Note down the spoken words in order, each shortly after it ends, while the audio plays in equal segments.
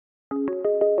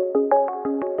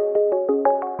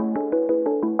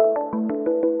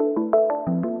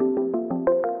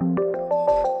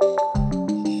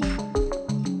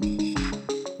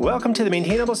Welcome to the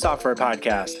Maintainable Software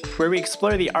Podcast, where we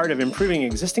explore the art of improving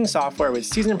existing software with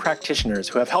seasoned practitioners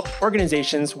who have helped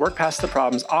organizations work past the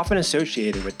problems often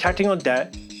associated with technical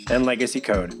debt and legacy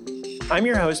code. I'm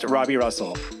your host, Robbie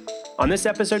Russell. On this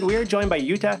episode, we are joined by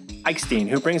Jutta Eickstein,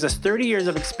 who brings us 30 years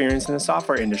of experience in the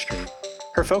software industry.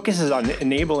 Her focus is on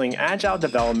enabling agile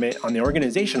development on the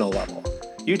organizational level.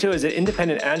 Jutta is an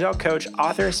independent agile coach,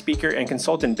 author, speaker, and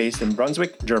consultant based in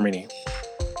Brunswick, Germany.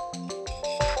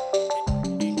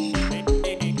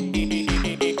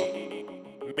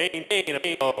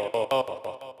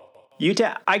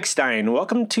 Jutta Eickstein,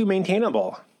 welcome to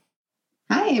Maintainable.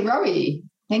 Hi, Robbie.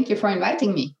 Thank you for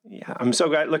inviting me. Yeah, I'm so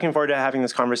looking forward to having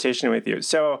this conversation with you.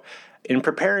 So in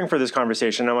preparing for this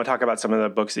conversation, I want to talk about some of the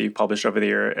books that you've published over the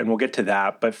year, and we'll get to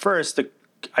that. But first,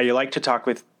 I like to talk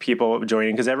with people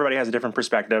joining because everybody has a different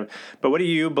perspective. But what do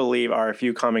you believe are a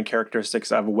few common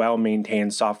characteristics of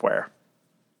well-maintained software?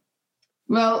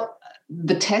 Well,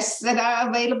 the tests that are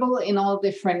available in all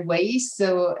different ways.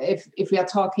 So if we are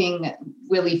talking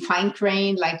really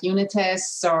fine-grained like unit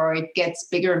tests, or it gets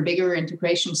bigger and bigger,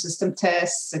 integration system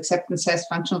tests, acceptance tests,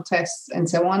 functional tests, and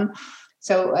so on.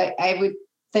 So I would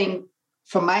think,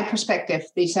 from my perspective,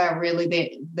 these are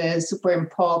really the super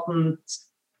important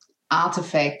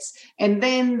artifacts. And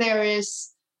then there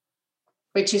is,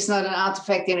 which is not an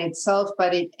artifact in itself,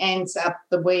 but it ends up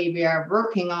the way we are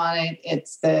working on it.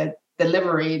 It's the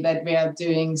delivery that we are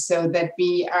doing, so that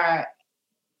we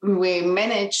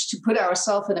manage to put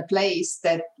ourselves in a place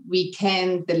that we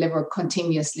can deliver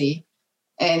continuously.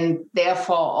 And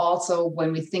therefore, also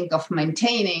when we think of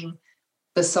maintaining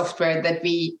the software, that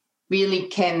we really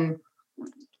can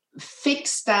fix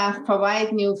stuff,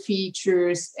 provide new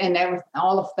features, and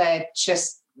all of that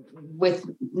just with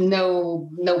no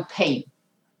pain.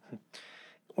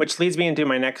 Which leads me into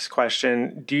my next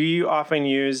question. Do you often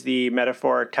use the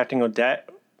metaphor technical debt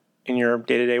in your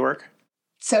day-to-day work?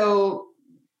 So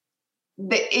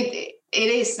it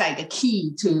is like a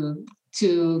key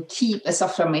to keep a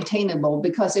software maintainable,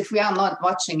 because if we are not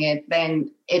watching it, then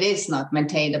it is not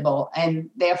maintainable. And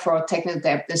therefore, technical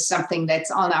debt is something that's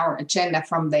on our agenda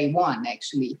from day one,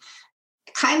 actually.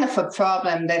 Kind of a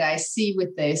problem that I see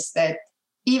with this, that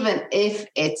even if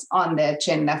it's on the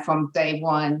agenda from day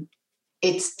one,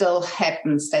 it still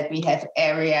happens that we have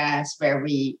areas where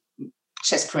we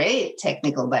just create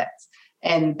technical debt.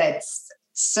 And that's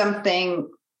something,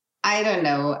 I don't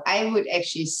know, I would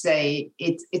actually say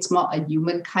it's more a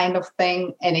human kind of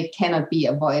thing, and it cannot be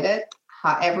avoided.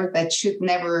 However, that should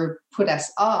never put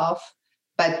us off,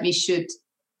 but we should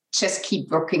just keep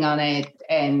working on it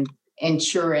and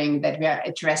ensuring that we are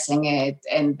addressing it,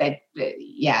 and that,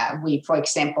 we, for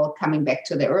example, coming back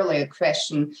to the earlier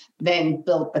question, then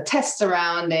build the tests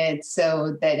around it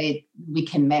so that we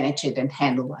can manage it and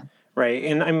handle it. Right.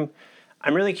 And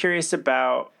I'm really curious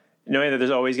about knowing that there's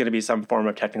always going to be some form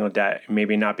of technical debt,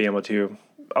 maybe not being able to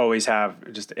always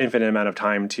have just an infinite amount of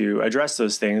time to address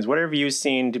those things. What have you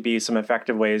seen to be some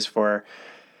effective ways for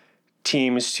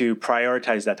teams to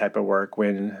prioritize that type of work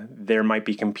when there might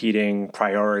be competing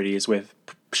priorities with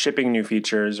shipping new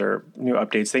features or new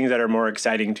updates, things that are more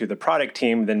exciting to the product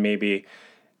team than maybe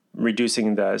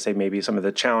reducing maybe some of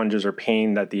the challenges or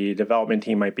pain that the development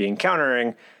team might be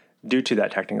encountering due to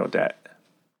that technical debt?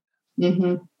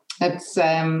 Mm-hmm. That's,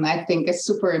 I think, a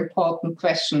super important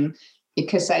question,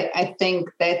 because I think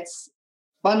that's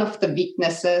one of the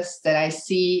weaknesses that I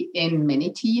see in many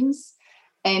teams.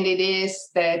 And it is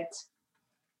that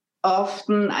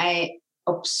often I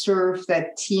observe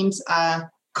that teams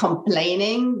are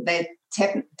complaining that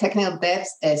technical debt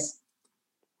is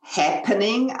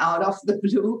happening out of the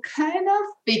blue, kind of,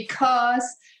 because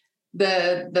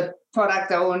the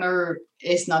product owner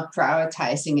is not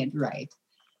prioritizing it right.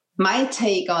 My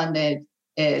take on that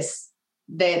is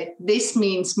that this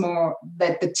means more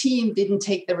that the team didn't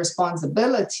take the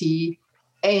responsibility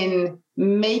in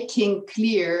making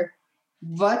clear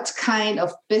what kind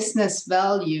of business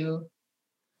value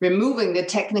removing the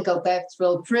technical debt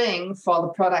will bring for the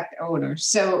product owner.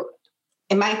 So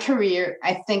in my career,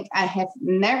 I think I have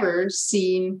never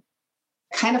seen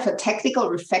kind of a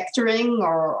technical refactoring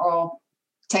or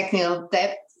technical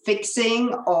debt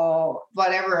fixing or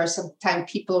whatever.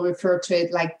 Sometimes people refer to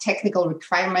it like technical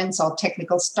requirements or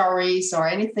technical stories or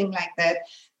anything like that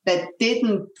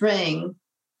didn't bring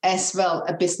as well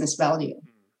a business value.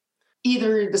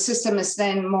 Either the system is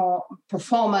then more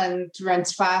performant,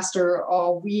 runs faster,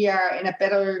 or we are in a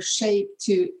better shape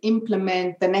to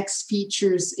implement the next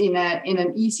features in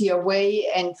an easier way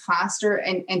and faster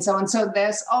and so on. So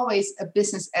there's always a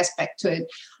business aspect to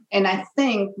it. And I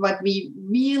think what we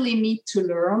really need to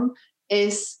learn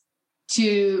is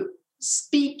to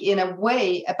speak in a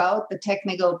way about the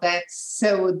technical debt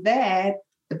so that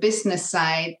the business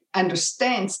side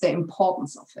understands the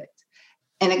importance of it.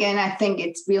 And again, I think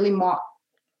it's really more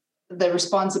the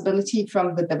responsibility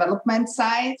from the development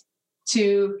side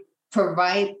to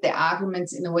provide the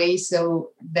arguments in a way so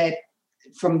that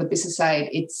from the business side,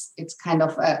 it's kind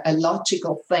of a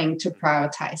logical thing to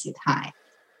prioritize it high.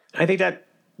 I think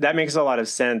that makes a lot of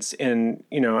sense. And,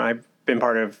 I've been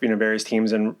part of, various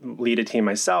teams and lead a team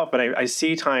myself, but I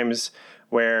see times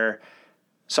where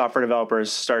software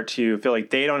developers start to feel like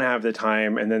they don't have the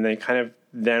time, and then they kind of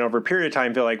then over a period of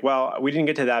time feel like, well, we didn't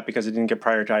get to that because it didn't get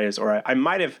prioritized, or I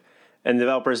might have, and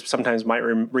developers sometimes might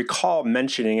recall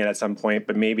mentioning it at some point,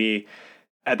 but maybe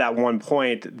at that one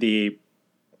point, the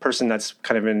person that's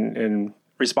kind of in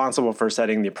responsible for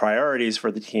setting the priorities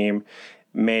for the team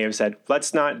may have said,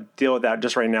 let's not deal with that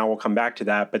just right now, we'll come back to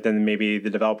that. But then maybe the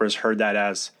developers heard that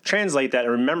as, translate that,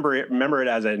 and remember it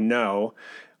as a no,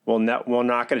 we're not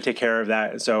going to take care of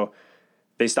that. And so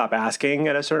they stop asking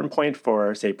at a certain point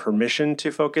for, say, permission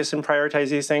to focus and prioritize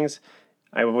these things.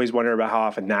 I always wonder about how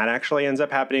often that actually ends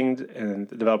up happening, and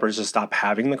the developers just stop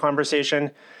having the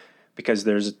conversation because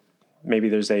there's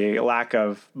a lack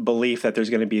of belief that there's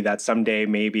going to be that someday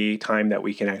maybe time that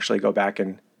we can actually go back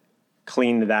and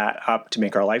clean that up to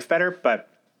make our life better. But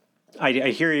I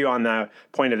hear you on the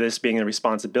point of this being the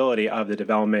responsibility of the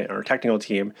development or technical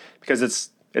team, because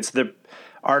it's the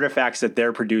artifacts that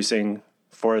they're producing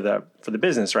for the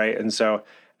business, right?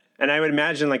 And I would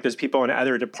imagine like there's people in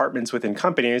other departments within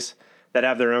companies that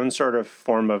have their own sort of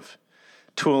form of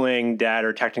tooling debt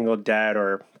or technical debt,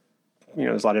 or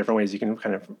there's a lot of different ways you can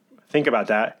kind of think about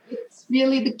that. It's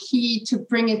really the key to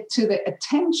bring it to the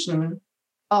attention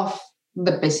of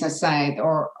the business side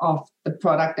or of the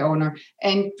product owner,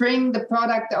 and bring the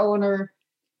product owner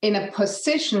in a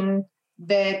position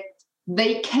that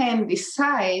they can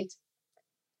decide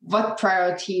what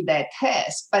priority that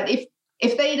has. But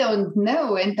if they don't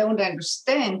know and don't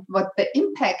understand what the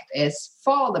impact is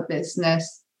for the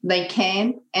business, they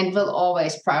can and will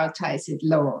always prioritize it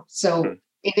lower. So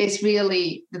it is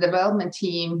really the development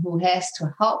team who has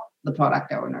to help the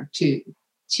product owner to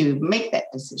make that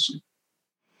decision.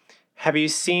 Have you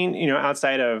seen,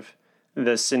 outside of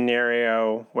the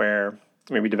scenario where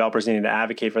maybe developers needing to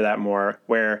advocate for that more,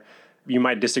 where you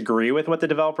might disagree with what the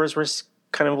developers were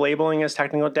kind of labeling as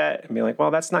technical debt and be like, well,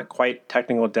 that's not quite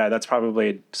technical debt. That's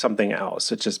probably something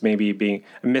else. It's just maybe being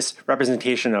a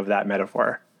misrepresentation of that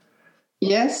metaphor.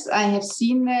 Yes, I have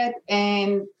seen that.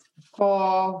 And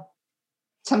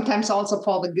sometimes also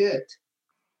for the good.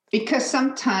 Because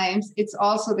sometimes it's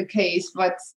also the case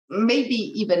what's maybe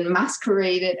even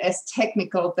masqueraded as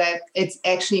technical that it's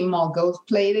actually more gold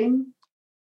plating.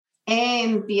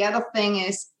 And the other thing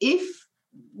is, if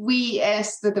we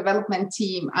as the development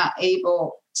team are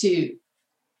able to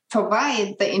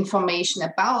provide the information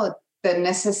about the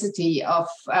necessity of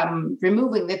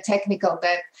removing the technical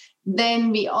debt,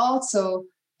 then we also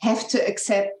have to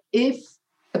accept if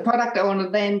the product owner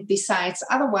then decides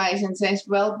otherwise and says,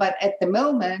 well, but at the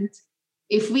moment,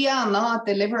 if we are not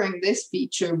delivering this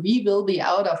feature, we will be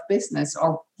out of business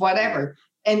or whatever.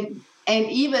 And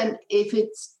even if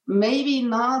it's maybe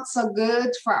not so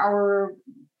good for our,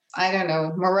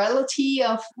 morality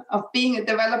of being a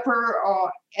developer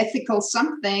or ethical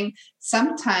something,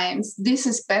 sometimes this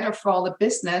is better for the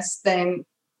business than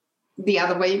the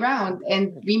other way around.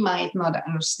 And we might not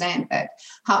understand that.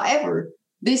 However,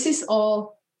 this is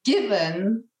all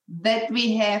given that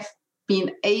we have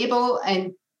been able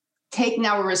and taken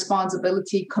our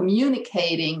responsibility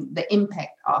communicating the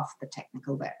impact of the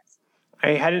technical debt.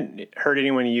 I hadn't heard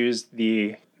anyone use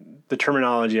the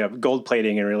terminology of gold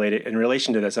plating in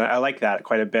relation to this. And I like that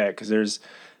quite a bit, because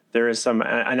there is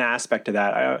an aspect to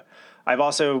that. I've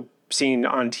also seen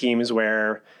on teams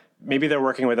where maybe they're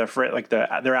working with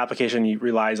their application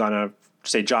relies on a,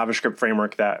 say, JavaScript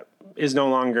framework that is no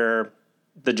longer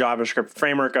the JavaScript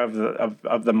framework of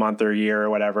the month or year or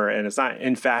whatever, and it's not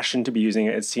in fashion to be using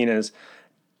it. It's seen as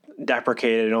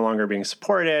deprecated, no longer being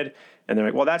supported. And they're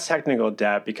like, well, that's technical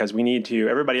debt because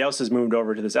everybody else has moved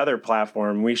over to this other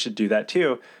platform. We should do that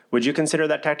too. Would you consider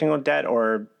that technical debt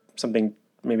or something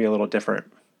maybe a little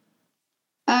different?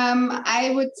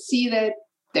 I would see that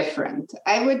different.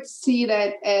 I would see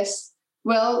that as,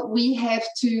 well, we have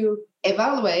to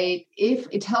evaluate if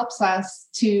it helps us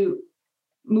to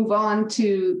move on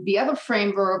to the other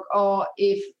framework, or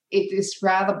if it is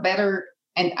rather better,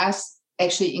 and us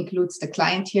actually includes the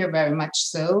client here very much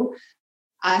so,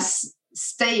 us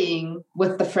staying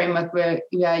with the framework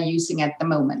we are using at the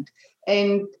moment.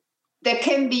 And there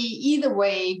can be either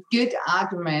way good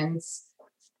arguments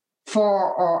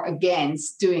for or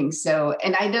against doing so.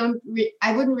 And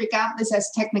I wouldn't regard this as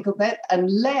technical debt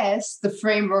unless the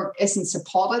framework isn't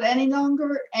supported any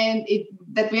longer and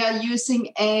that we are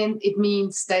using, and it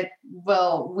means that,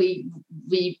 well, we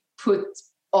put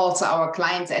also our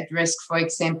clients at risk, for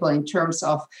example, in terms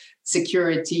of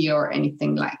security or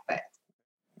anything like that.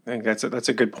 I think that's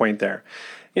a good point there.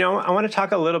 I want to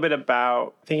talk a little bit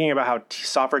about thinking about how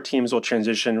software teams will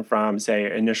transition from,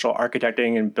 say, initial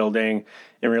architecting and building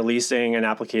and releasing an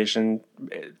application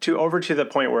over to the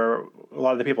point where a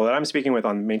lot of the people that I'm speaking with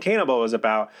on Maintainable is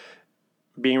about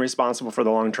being responsible for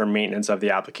the long-term maintenance of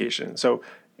the application. So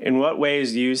in what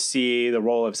ways do you see the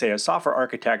role of, say, a software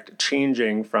architect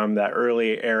changing from that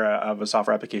early era of a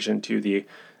software application to the,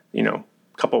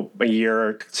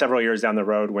 several years down the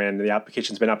road when the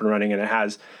application's been up and running and it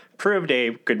has proved a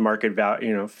good market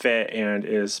value, fit and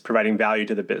is providing value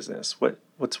to the business?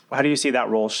 How do you see that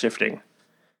role shifting?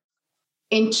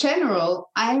 In general,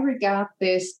 I regard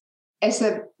this as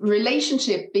a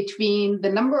relationship between the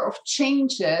number of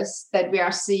changes that we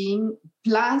are seeing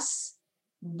plus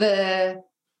the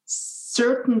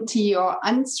certainty or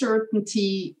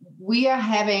uncertainty we are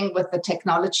having with the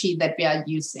technology that we are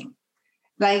using.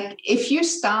 Like if you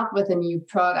start with a new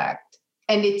product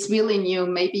and it's really new,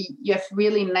 maybe you have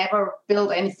really never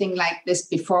built anything like this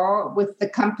before with the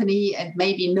company, and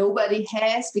maybe nobody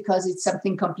has because it's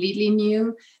something completely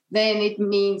new, then it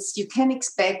means you can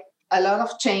expect a lot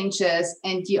of changes,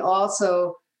 and you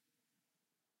also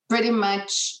pretty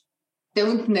much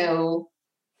don't know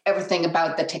everything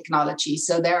about the technology.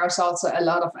 So there is also a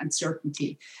lot of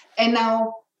uncertainty. And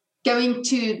now going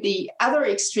to the other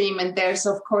extreme, and there's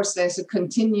a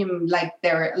continuum, like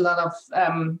there are a lot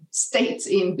of states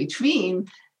in between.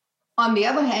 On the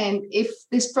other hand, if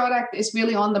this product is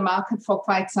really on the market for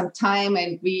quite some time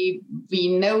and we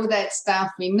know that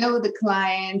stuff, we know the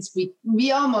clients,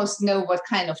 we almost know what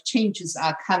kind of changes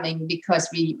are coming because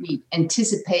we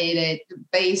anticipate it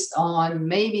based on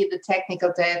maybe the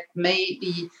technical debt,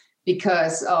 maybe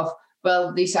because of,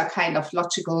 well, these are kind of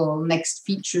logical next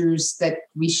features that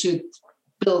we should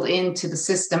build into the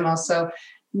system also,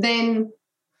 then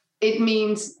it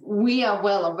means we are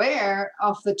well aware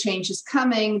of the changes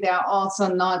coming. They are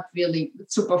also not really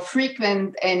super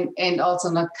frequent and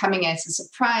also not coming as a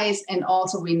surprise. And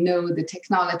also we know the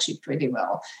technology pretty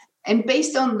well. And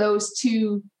based on those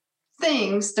two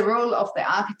things, the role of the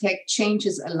architect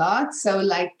changes a lot. So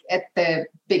like at the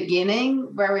beginning,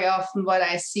 very often what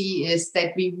I see is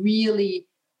that we really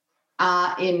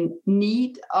are in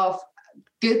need of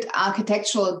good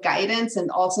architectural guidance,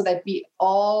 and also that we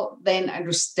all then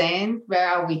understand where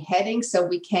are we heading so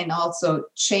we can also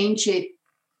change it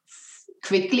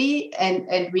quickly,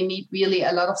 and we need really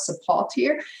a lot of support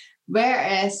here.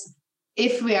 Whereas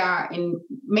if we are in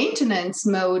maintenance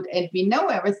mode and we know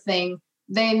everything,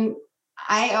 then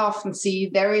I often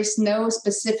see there is no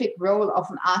specific role of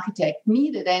an architect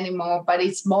needed anymore, but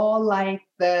it's more like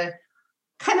the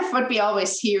kind of what we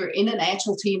always hear in an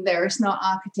agile team, there is no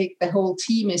architect, the whole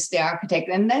team is the architect.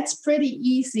 And that's pretty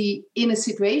easy in a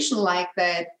situation like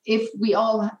that. If we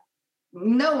all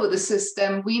know the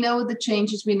system, we know the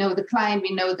changes, we know the client,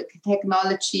 we know the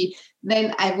technology,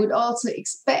 then I would also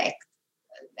expect,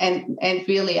 and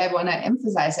really I want to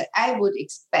emphasize it, I would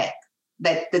expect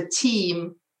that the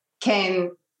team can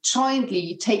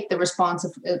jointly take the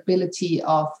responsibility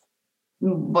of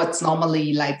what's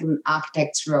normally like an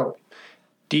architect's role.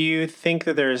 Do you think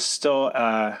that there's still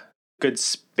a good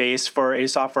space for a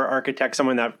software architect,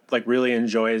 someone that like really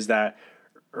enjoys that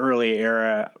early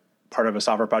era part of a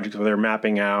software project where they're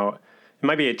mapping out? It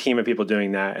might be a team of people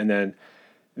doing that, and then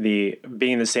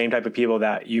being the same type of people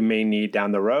that you may need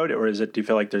down the road, or do you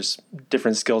feel like there's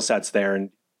different skill sets there? And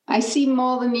I see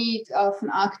more the need of an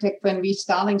architect when we're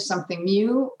starting something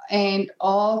new, and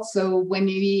also when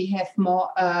we have more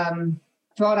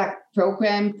product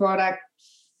program, product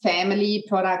family,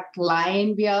 product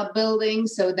line we are building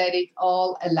so that it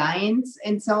all aligns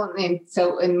and so on.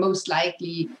 And most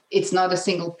likely it's not a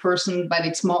single person, but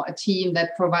it's more a team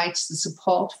that provides the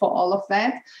support for all of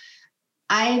that.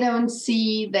 I don't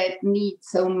see that need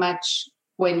so much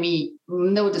when we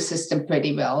know the system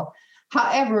pretty well.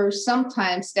 However,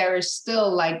 sometimes there is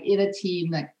still like in a team,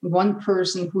 like one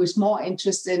person who is more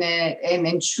interested in it and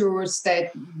ensures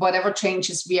that whatever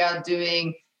changes we are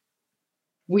doing,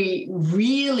 we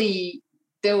really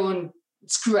don't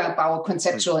screw up our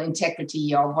conceptual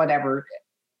integrity or whatever.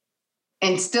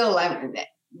 And still, I'm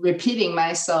repeating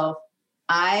myself,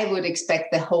 I would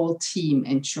expect the whole team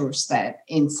ensures that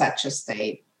in such a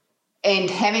state. And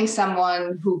having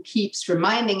someone who keeps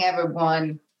reminding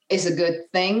everyone is a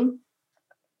good thing.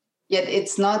 yet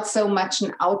it's not so much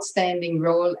an outstanding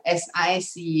role as I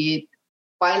see it,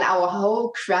 while our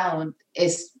whole crown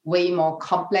is way more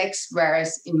complex,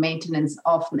 whereas in maintenance,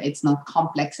 often it's not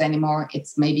complex anymore.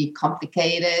 It's maybe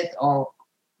complicated, or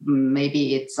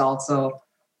maybe it's also,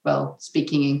 well,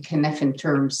 speaking in Cynefin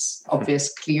terms,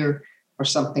 obvious, clear, or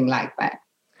something like that.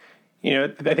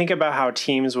 I think about how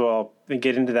teams will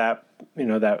get into that,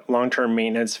 that long-term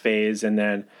maintenance phase. And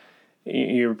then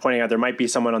you're pointing out there might be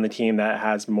someone on the team that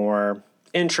has more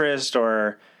interest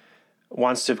or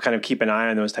wants to kind of keep an eye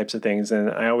on those types of things. And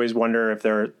I always wonder if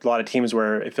there are a lot of teams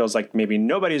where it feels like maybe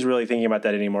nobody's really thinking about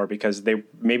that anymore because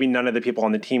maybe none of the people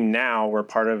on the team now were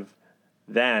part of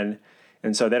then.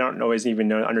 And so they don't always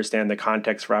even understand the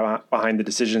context behind the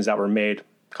decisions that were made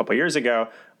a couple of years ago,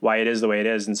 why it is the way it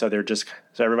is. And so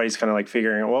everybody's kind of like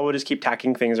figuring, well, we'll just keep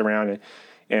tacking things around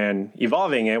and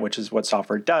evolving it, which is what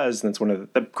software does. And that's one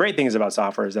of the great things about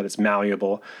software is that it's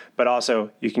malleable, but also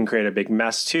you can create a big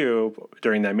mess too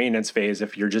during that maintenance phase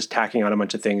if you're just tacking on a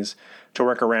bunch of things to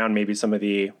work around maybe some of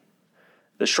the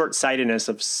short-sightedness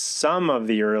of some of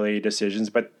the early decisions.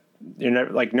 But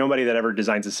like nobody that ever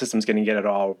designs a system is going to get it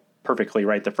all perfectly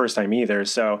right the first time either.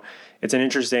 So it's an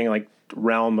interesting like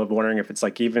realm of wondering if it's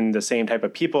like even the same type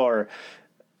of people are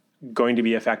going to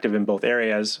be effective in both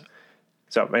areas.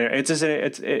 So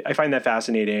I find that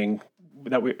fascinating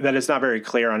that it's not very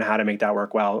clear on how to make that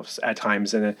work well at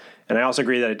times. And I also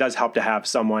agree that it does help to have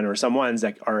someone or someones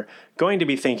that are going to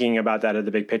be thinking about that at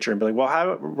the big picture and be like, well,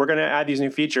 how we're going to add these new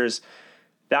features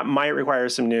that might require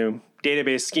some new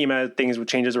database schema,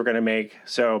 changes we're going to make.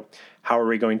 So how are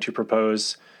we going to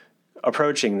propose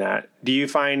approaching that? Do you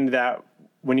find that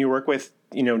when you work with,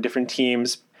 different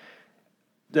teams,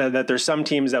 that there's some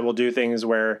teams that will do things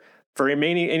where for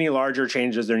any larger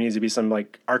changes, there needs to be some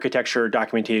like architecture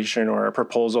documentation or a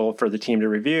proposal for the team to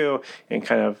review and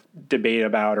kind of debate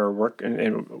about or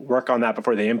work on that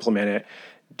before they implement it.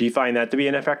 Do you find that to be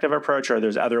an effective approach, or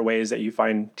there's other ways that you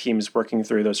find teams working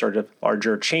through those sort of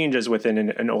larger changes within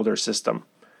an older system?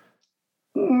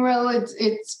 Well,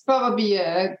 it's probably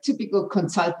a typical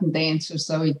consultant answer,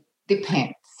 so it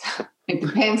depends. It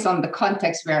depends on the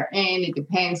context we're in. It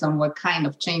depends on what kind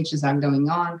of changes are going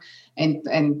on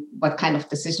and what kind of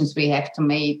decisions we have to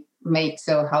make.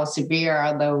 So how severe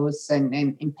are those and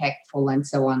impactful and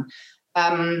so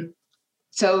on.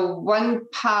 So one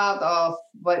part of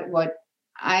what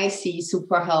I see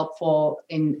super helpful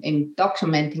in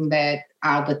documenting that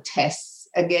are the tests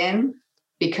again,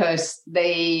 because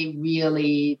they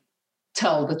really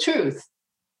tell the truth.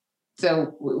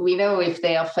 So we know if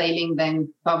they are failing,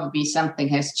 then probably something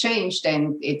has changed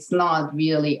and it's not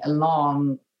really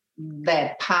along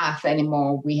that path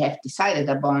anymore we have decided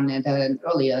upon at an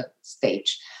earlier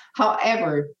stage.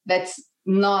 However, that's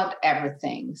not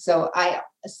everything. So I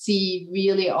see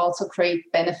really also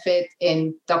great benefit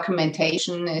in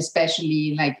documentation,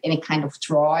 especially like any kind of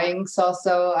drawings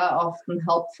also are often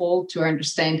helpful to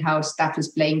understand how stuff is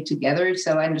playing together.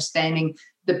 So understanding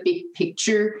the big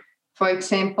picture, for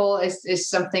example, is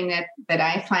something that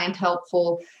I find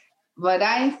helpful. What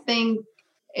I think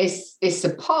is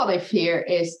supportive here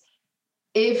is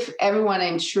if everyone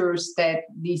ensures that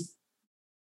these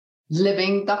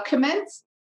living documents,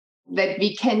 that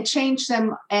we can change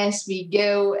them as we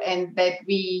go, and that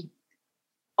we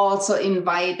also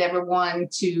invite everyone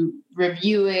to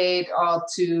review it or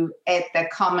to add their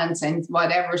comments and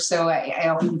whatever. So I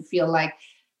often feel like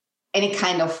any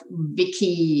kind of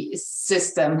wiki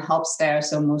system helps there.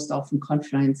 So most often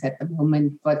Confluence at the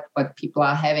moment, what people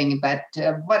are having, but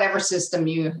whatever system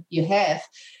you have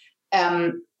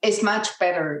is much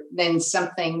better than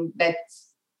something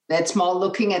that's more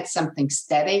looking at something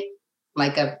static,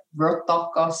 like a Word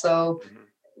doc or so. Mm-hmm.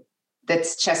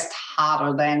 That's just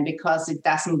harder then because it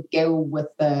doesn't go with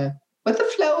the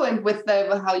flow and with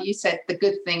how you said, the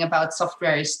good thing about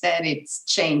software is that it's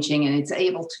changing and it's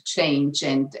able to change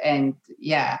and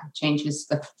changes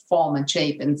the form and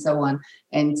shape and so on.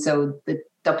 And so the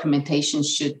documentation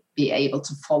should be able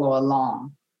to follow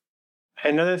along.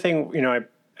 Another thing,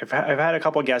 I've had a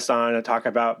couple of guests on to talk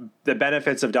about the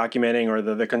benefits of documenting, or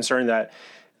the concern that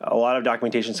a lot of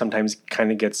documentation sometimes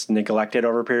kind of gets neglected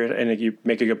over a period. And you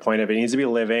make a good point of it needs to be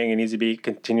living, it needs to be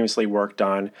continuously worked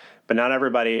on. But not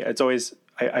everybody, it's always,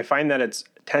 I find that it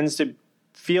tends to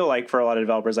feel like for a lot of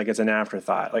developers, like it's an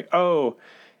afterthought. Like,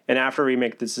 and after we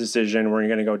make this decision, we're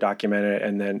going to go document it.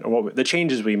 And then the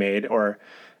changes we made, or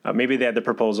maybe they had the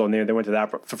proposal and they went to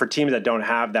that. For teams that don't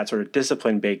have that sort of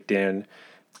discipline baked in,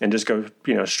 and just go,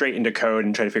 straight into code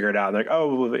and try to figure it out.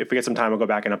 And if we get some time, we'll go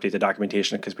back and update the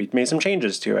documentation because we made some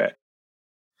changes to it.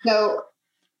 So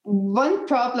one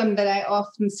problem that I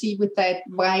often see with that,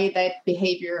 why that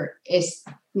behavior is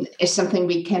something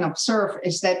we can observe,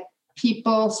 is that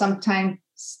people sometimes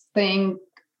think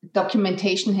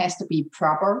documentation has to be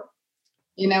proper.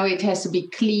 It has to be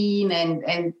clean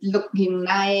and looking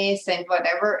nice and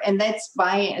whatever. And that's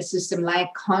why a system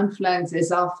like Confluence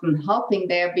is often helping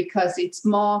there, because it's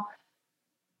more,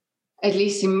 at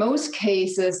least in most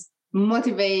cases,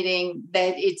 motivating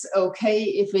that it's okay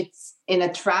if it's in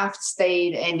a draft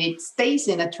state and it stays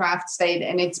in a draft state.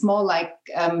 And it's more like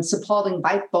supporting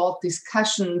whiteboard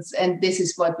discussions. And this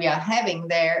is what we are having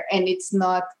there. And it's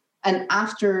not an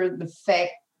after the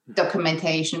fact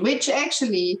documentation, which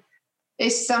actually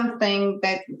is something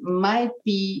that might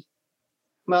be,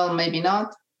 well, maybe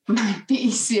not, might be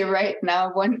easier right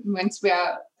now while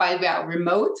we are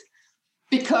remote,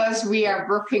 because we are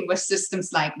working with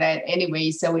systems like that anyway.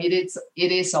 So it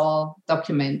is all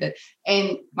documented.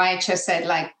 And I just said,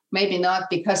 like, maybe not,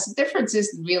 because the difference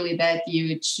is really that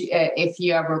if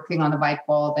you are working on a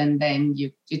whiteboard and then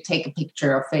you take a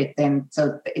picture of it, and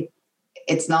so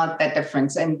it's not that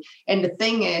difference. And the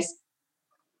thing is,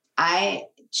 I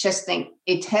just think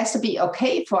it has to be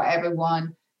okay for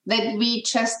everyone that we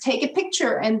just take a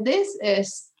picture, and this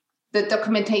is the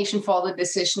documentation for the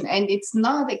decision. And it's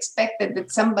not expected that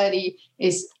somebody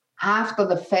is after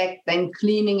the fact then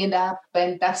cleaning it up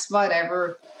and that's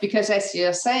whatever, because as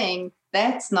you're saying,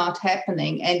 that's not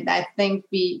happening. And I think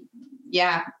we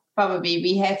have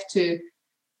to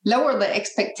lower the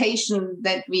expectation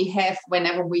that we have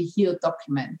whenever we hear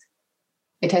document.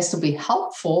 It has to be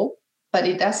helpful, but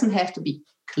it doesn't have to be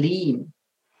clean.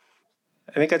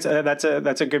 I think that's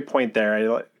a good point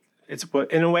there. It's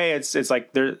in a way it's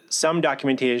like there's some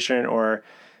documentation or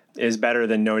is better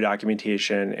than no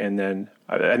documentation. And then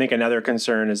I think another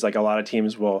concern is, like, a lot of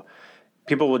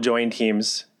people will join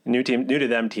teams, new to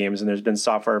them teams, and there's been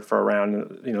software for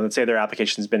around, let's say their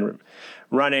application's been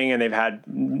running and they've had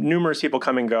numerous people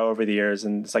come and go over the years,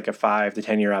 and it's like a 5 to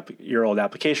 10 year old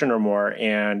application or more.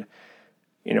 And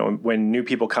when new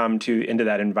people come into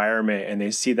that environment and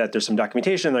they see that there's some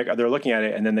documentation, like they're looking at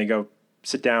it, and then they go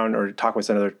sit down or talk with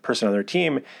another person on their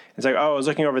team. It's like, oh, I was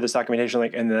looking over this documentation,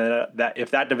 and then that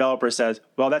if that developer says,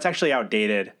 well, that's actually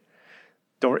outdated,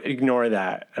 don't ignore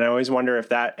that. And I always wonder if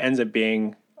that ends up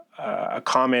being a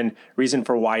common reason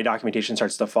for why documentation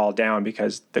starts to fall down,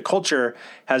 because the culture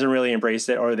hasn't really embraced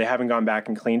it, or they haven't gone back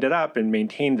and cleaned it up and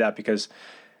maintained that. Because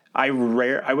I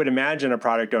would imagine a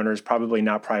product owner is probably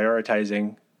not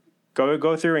prioritizing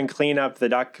go through and clean up the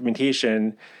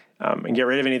documentation and get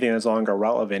rid of anything that's no longer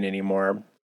relevant anymore.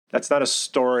 That's not a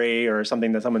story or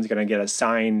something that someone's going to get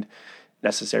assigned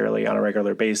necessarily on a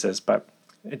regular basis, but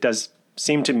it does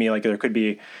seem to me like there could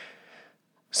be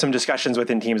some discussions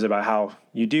within teams about how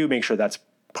you do make sure that's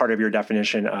part of your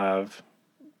definition of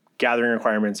gathering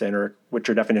requirements or what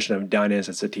your definition of done is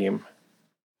as a team.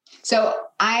 So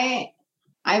I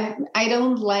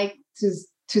don't like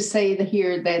to say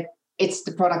here that it's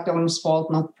the product owner's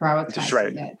fault not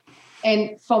prioritizing that.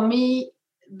 And for me,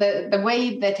 the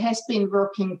way that has been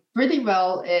working pretty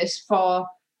well is for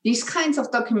these kinds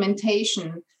of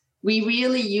documentation, we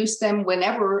really use them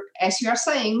whenever, as you're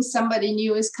saying, somebody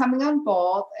new is coming on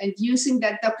board and using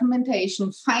that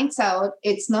documentation, finds out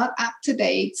it's not up to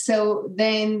date. So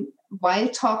then while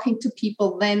talking to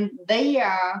people, then they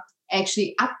are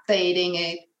actually updating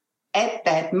it at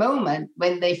that moment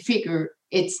when they figure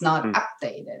it's not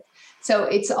updated. So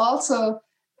it's also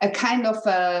a kind of,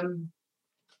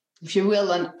 if you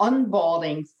will, an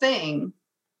onboarding thing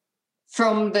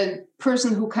from the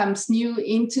person who comes new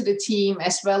into the team,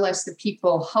 as well as the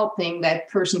people helping that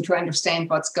person to understand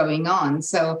what's going on.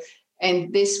 So,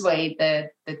 and this way,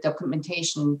 the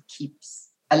documentation keeps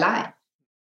alive.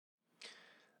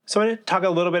 So I want to talk a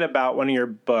little bit about one of your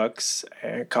books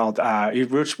called,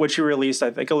 which you released, I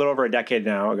think, a little over a decade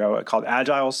now ago, called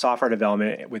Agile Software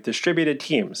Development with Distributed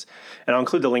Teams. And I'll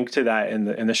include the link to that in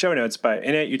the show notes. But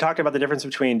in it, you talk about the difference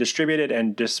between distributed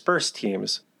and dispersed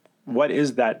teams. What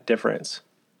is that difference?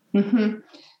 Mm-hmm.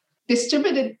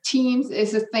 Distributed teams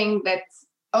is a thing that's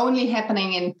only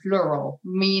happening in plural,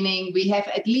 meaning we have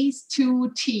at least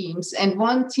 2 teams, and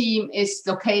one team is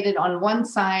located on one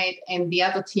side and the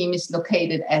other team is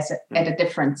located at a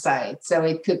different side. So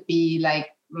it could be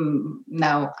like,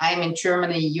 now I'm in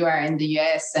Germany, you are in the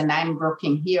US, and I'm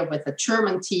working here with a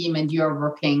German team and you're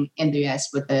working in the US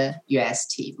with a US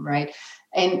team, right?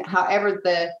 And however,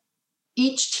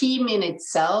 each team in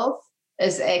itself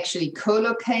is actually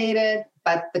co-located,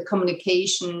 but the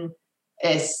communication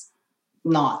is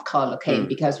not co-located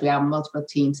because we are multiple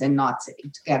teams and not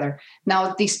sitting together.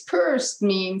 Now, dispersed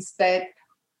means that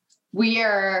we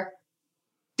are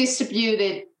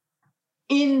distributed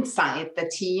inside the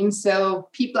team. So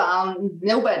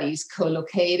nobody's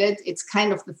co-located. It's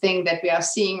kind of the thing that we are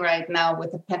seeing right now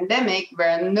with the pandemic,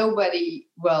 where nobody,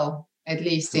 well, at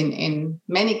least in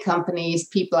many companies,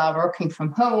 people are working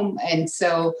from home. And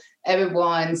so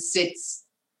everyone sits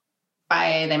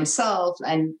by themselves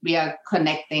and we are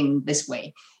connecting this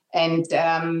way. And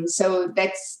so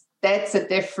that's a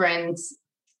difference,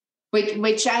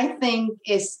 which I think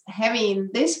is heavy in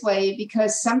this way,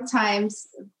 because sometimes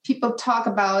people talk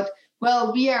about,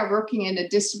 well, we are working in a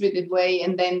distributed way,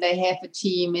 and then they have a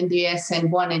team in the US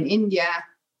and one in India,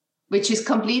 which is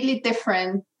completely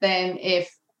different than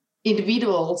if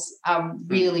individuals are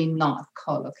really not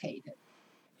co-located.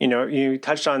 You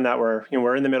touched on that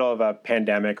we're in the middle of a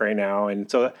pandemic right now, and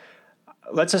so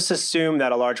let's just assume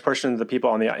that a large portion of the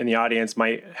people in the audience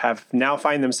might have now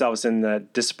find themselves in the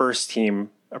dispersed team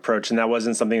approach, and that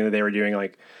wasn't something that they were doing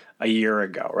like a year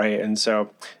ago, right? And so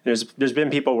there's been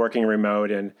people working remote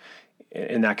and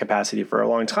in that capacity for a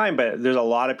long time, but there's a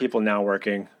lot of people now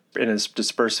working in a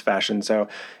dispersed fashion. So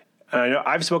I know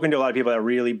I've spoken to a lot of people that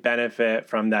really benefit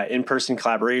from that in-person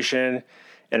collaboration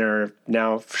and are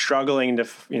now struggling to,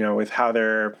 with how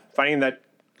they're finding that,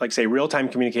 like, say, real-time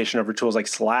communication over tools like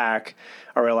Slack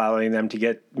are allowing them to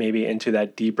get maybe into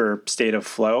that deeper state of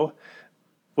flow.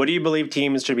 What do you believe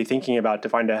teams should be thinking about to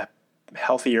find a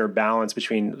healthier balance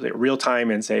between real-time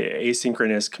and, say,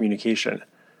 asynchronous communication?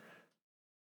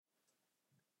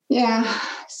 Yeah.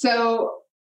 So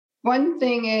one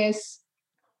thing is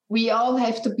we all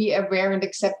have to be aware and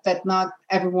accept that not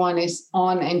everyone is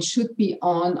on and should be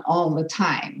on all the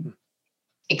time.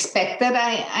 Expect that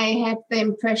I have the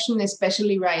impression,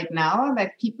 especially right now,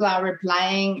 that people are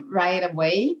replying right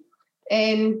away.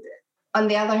 And on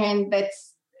the other hand,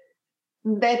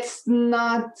 that's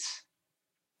not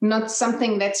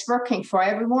something that's working for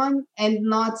everyone, and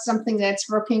not something that's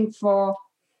working for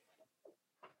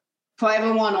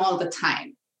everyone all the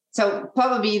time. So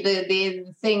probably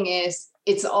the thing is,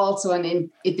 it's also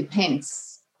it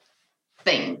depends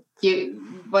thing,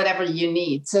 whatever you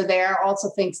need. So there are also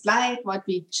things like what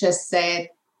we just said,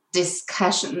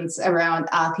 discussions around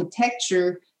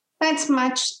architecture. That's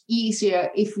much easier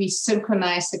if we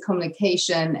synchronize the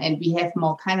communication and we have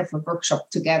more kind of a workshop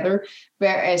together.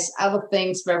 Whereas other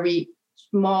things where we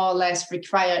more or less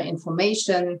require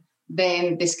information,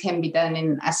 then this can be done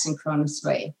in an asynchronous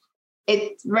way.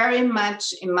 It very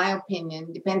much, in my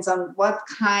opinion, depends on what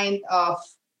kind of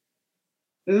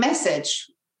message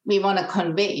we want to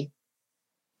convey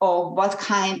or what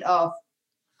kind of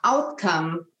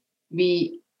outcome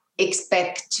we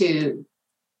expect to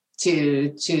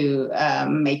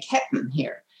make happen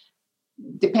here.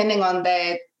 Depending on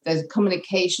that, the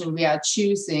communication we are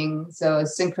choosing, so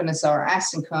synchronous or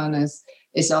asynchronous,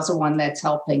 is also one that's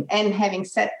helping. And having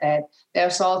said that,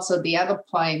 there's also the other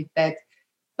point that,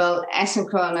 well,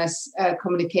 asynchronous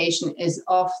communication is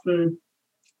often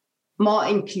more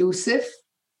inclusive,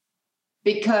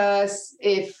 because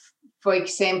if, for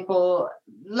example,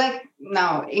 like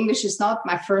now, English is not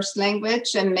my first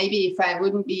language, and maybe if I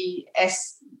wouldn't be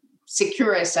as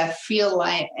secure as I feel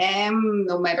I am,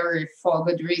 no matter if for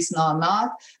good reason or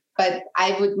not, but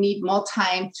I would need more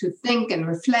time to think and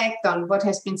reflect on what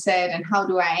has been said and how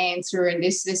do I answer, and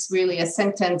is this really a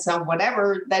sentence or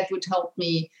whatever, that would help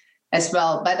me as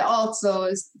well. But also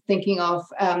thinking of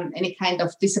any kind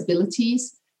of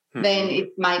disabilities, then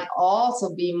it might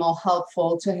also be more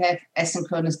helpful to have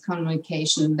asynchronous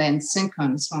communication than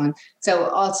synchronous one. So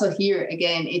also here,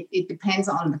 again, it depends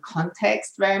on the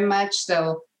context very much.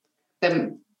 So I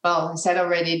said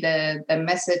already, the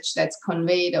message that's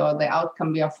conveyed or the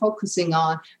outcome we are focusing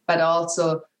on, but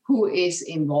also who is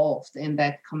involved in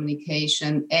that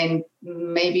communication. And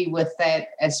maybe with that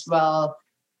as well,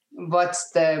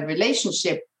 what's the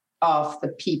relationship of the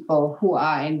people who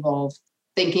are involved?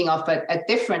 Thinking of a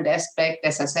different aspect,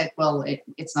 as I said, well,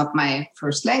 it's not my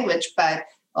first language, but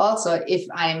also if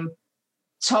I'm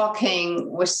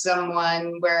talking with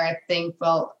someone where I think,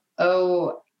 well,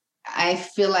 I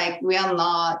feel like we are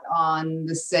not on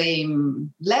the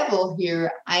same level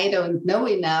here. I don't know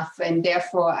enough, and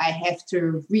therefore I have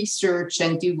to research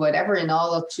and do whatever in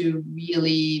order to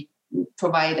really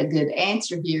provide a good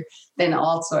answer here. Then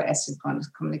also asynchronous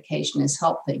communication is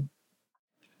helping.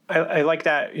 I like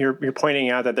that you're pointing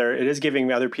out that it is giving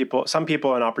some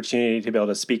people an opportunity to be able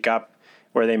to speak up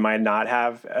where they might not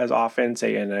have as often,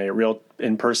 say in a real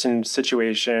in-person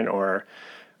situation or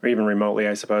even remotely,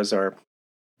 I suppose, or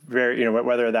very,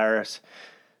 whether there's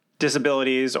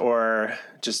disabilities or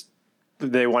just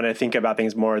they want to think about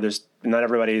things more. There's not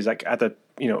everybody's like at the,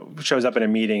 shows up in a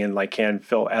meeting and like can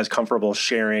feel as comfortable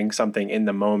sharing something in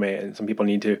the moment. And some people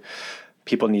need to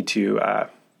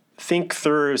think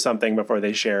through something before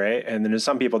they share it. And then there's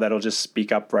some people that'll just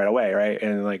speak up right away, right?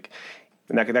 And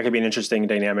that could be an interesting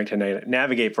dynamic to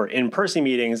navigate for in-person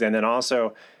meetings. And then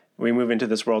also we move into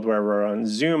this world where we're on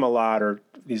Zoom a lot, or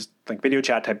these like video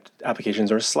chat type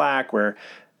applications, or Slack, where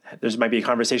there's might be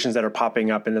conversations that are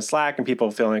popping up in the Slack and people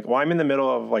feeling like, well, I'm in the middle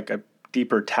of like a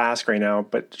deeper task right now,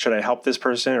 but should I help this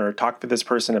person or talk to this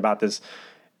person about this?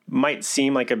 Might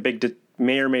seem like a big,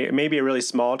 may be a really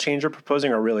small change you're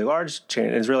proposing or a really large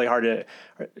change. It's really hard to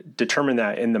determine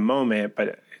that in the moment,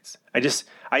 but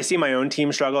I see my own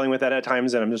team struggling with that at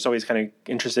times. And I'm just always kind of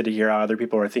interested to hear how other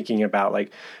people are thinking about,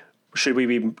 like, should we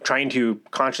be trying to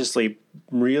consciously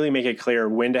really make it clear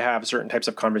when to have certain types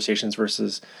of conversations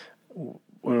versus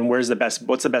what's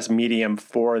the best medium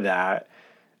for that?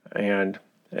 And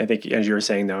I think, as you were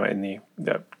saying, though, in the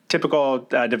typical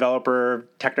developer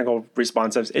technical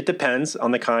responsives, it depends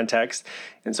on the context.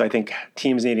 And so I think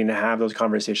teams needing to have those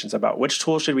conversations about which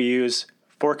tool should we use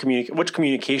for which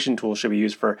communication tool should we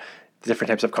use for different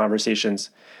types of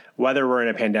conversations, whether we're in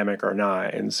a pandemic or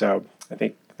not. And so I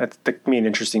think that's an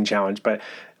interesting challenge, but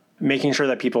making sure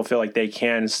that people feel like they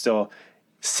can still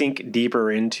sink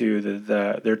deeper into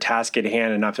their task at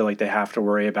hand and not feel like they have to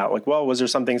worry about, like, well, was there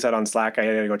something said on Slack I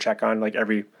got to go check on? Like,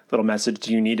 every little message,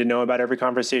 do you need to know about every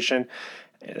conversation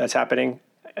that's happening?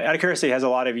 Out of curiosity, has a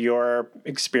lot of your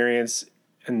experience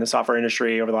in the software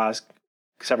industry over the last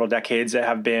several decades that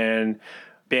have been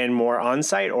more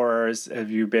on-site, or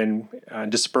have you been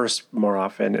dispersed more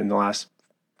often in the last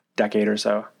decade or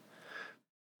so?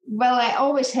 Well, I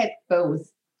always had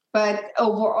both, but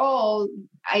overall,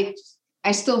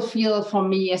 I still feel, for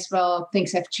me as well,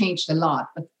 things have changed a lot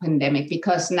with the pandemic,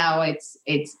 because now it's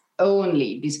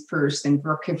only dispersed and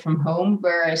working from home,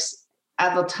 whereas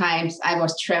other times I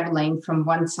was traveling from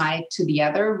one side to the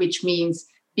other, which means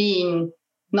being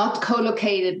not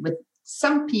co-located with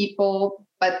some people,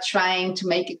 but trying to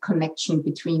make a connection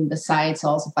between the sides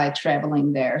also by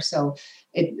traveling there. So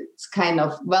it's kind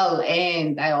of, well,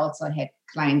 and I also had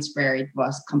clients where it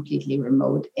was completely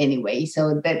remote anyway.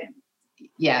 So that,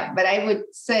 yeah, but I would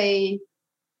say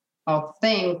or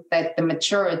think that the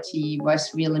majority was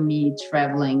really me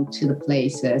traveling to the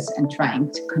places and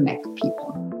trying to connect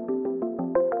people.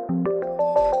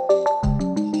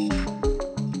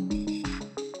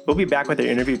 We'll be back with our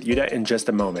interview with Jutta in just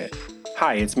a moment.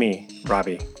 Hi, it's me,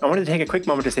 Robbie. I wanted to take a quick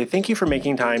moment to say thank you for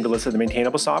making time to listen to the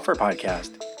Maintainable Software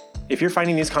Podcast. If you're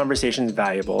finding these conversations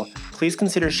valuable, please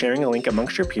consider sharing a link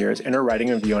amongst your peers and or writing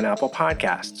a review on Apple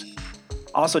Podcasts.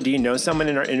 Also, do you know someone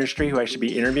in our industry who I should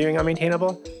be interviewing on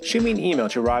Maintainable? Shoot me an email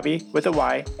to Robbie with a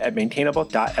Y at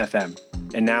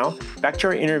maintainable.fm. And now, back to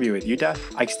our interview with Jutta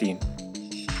Eichstein.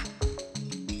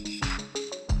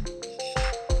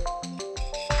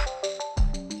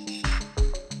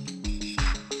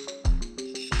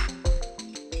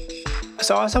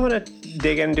 So I also want to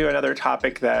dig into another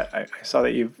topic that I saw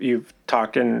that you've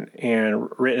talked and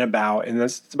written about, and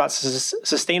it's about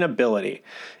sustainability,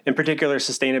 in particular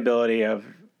sustainability of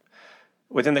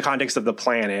within the context of the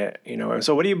planet.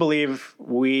 So what do you believe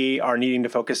we are needing to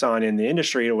focus on in the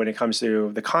industry when it comes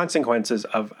to the consequences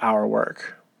of our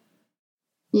work?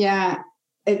 Yeah,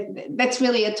 that's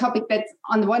really a topic that's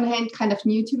on the one hand kind of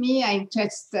new to me. I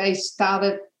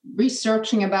started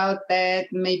researching about that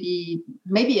maybe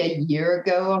a year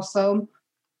ago or so.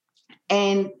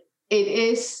 And it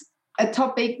is a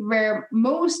topic where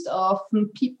most often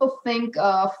people think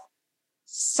of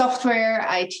software,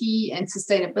 IT, and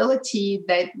sustainability,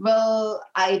 that, well,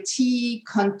 IT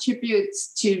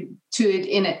contributes to it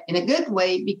in a good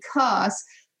way because,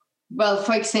 well,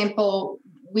 for example,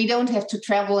 we don't have to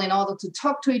travel in order to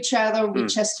talk to each other. We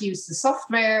just use the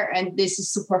software, and this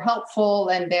is super helpful,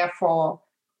 and therefore,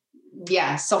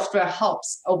 yeah, software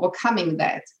helps overcoming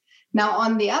that. Now,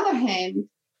 on the other hand,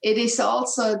 it is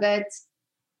also that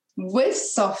with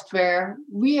software,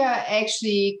 we are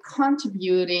actually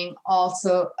contributing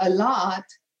also a lot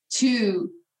to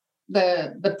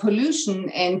the pollution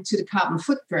and to the carbon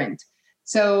footprint.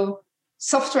 So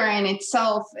software in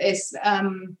itself is,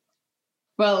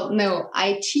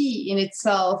 IT in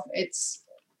itself,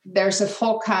 there's a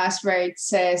forecast where it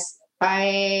says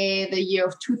by the year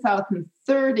of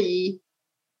 2030,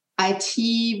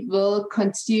 IT will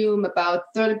consume about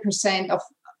 30%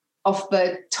 of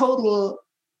the total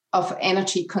of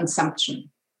energy consumption,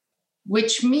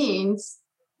 which means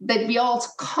that we also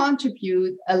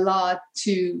contribute a lot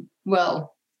to,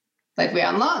 well, that we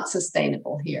are not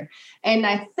sustainable here. And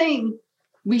I think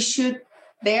we should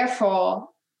therefore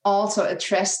also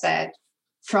address that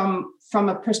from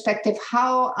a perspective,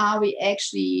 how are we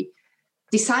actually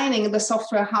designing the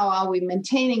software, how are we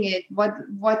maintaining it,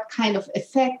 what kind of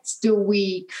effects do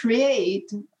we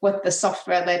create with the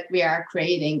software that we are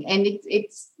creating. And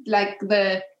it's like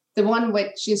the one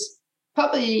which is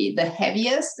probably the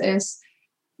heaviest is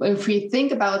if we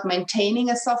think about maintaining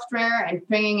a software and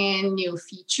bringing in new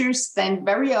features, then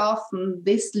very often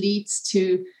this leads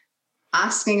to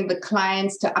asking the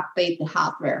clients to update the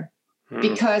hardware.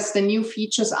 Because the new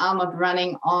features are not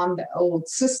running on the old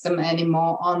system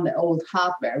anymore, on the old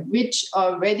hardware, which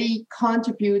already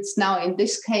contributes now, in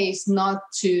this case, not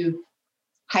to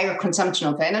higher consumption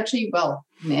of energy, well,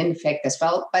 in fact as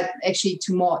well, but actually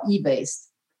to more e-waste,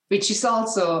 which is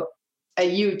also a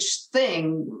huge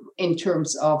thing in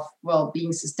terms of, well,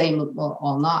 being sustainable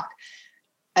or not.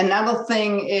 Another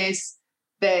thing is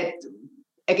that,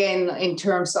 again, in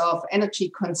terms of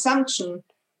energy consumption,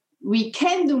 we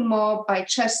can do more by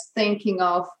just thinking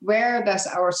of where does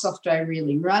our software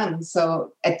really run.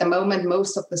 So at the moment,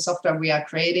 most of the software we are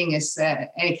creating is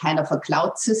any kind of a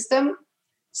cloud system.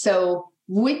 So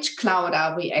which cloud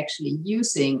are we actually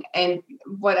using? And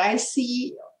what I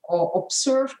see or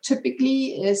observe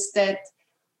typically is that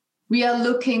we are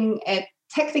looking at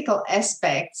technical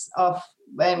aspects of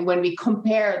when we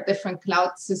compare different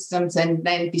cloud systems and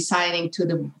then deciding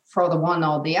for the one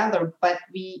or the other, but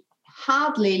we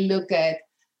hardly look at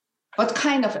what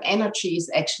kind of energy is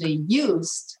actually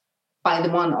used by the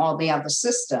one or the other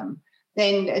system.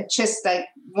 Then just like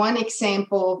one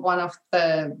example, one of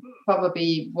the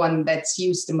probably one that's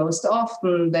used the most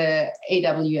often, the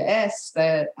AWS,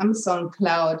 the Amazon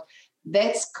cloud,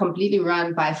 that's completely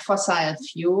run by fossil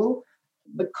fuel,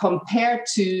 but compared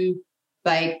to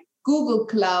like Google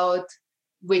Cloud,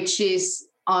 which is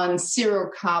on zero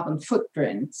carbon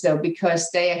footprint. So because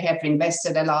they have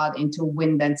invested a lot into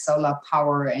wind and solar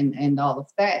power and all of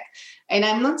that. And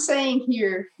I'm not saying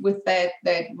here with that,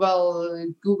 well,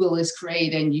 Google is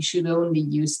great and you should only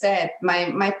use that.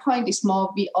 My point is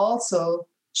more, we also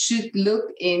should look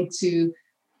into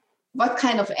what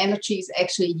kind of energy is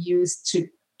actually used to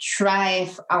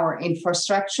drive our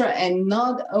infrastructure and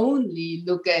not only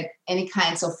look at any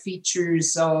kinds of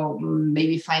features or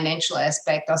maybe financial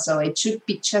aspect or so. It should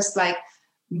be just like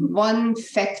one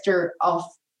factor of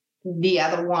the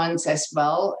other ones as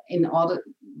well in order,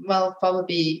 well,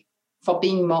 probably for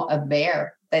being more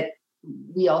aware that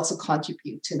we also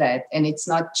contribute to that. And it's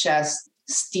not just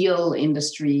steel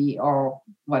industry or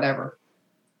whatever.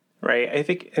 Right. I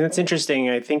think, and it's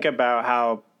interesting. I think about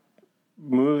how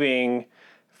moving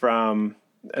from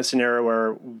a scenario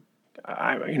where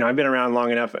I've been around long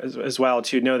enough as well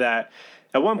to know that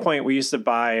at one point we used to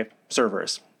buy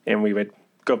servers and we would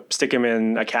go stick them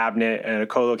in a cabinet at a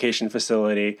co-location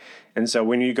facility. And so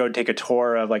when you go take a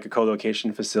tour of like a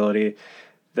co-location facility,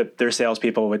 their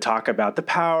salespeople would talk about the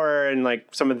power and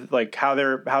like some of like how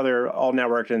they're all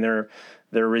networked and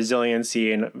their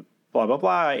resiliency and blah blah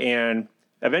blah. And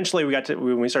eventually we got to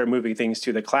when we started moving things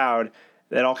to the cloud,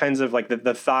 that all kinds of like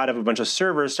the thought of a bunch of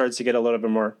servers starts to get a little bit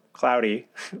more cloudy,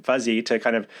 fuzzy, to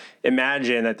kind of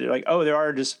imagine that they're like, oh, there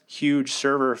are just huge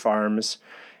server farms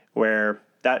where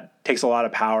that takes a lot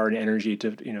of power and energy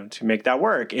to make that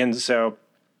work. And so,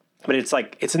 but it's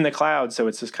like, it's in the cloud. So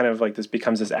it's just kind of like this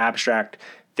becomes this abstract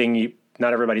thing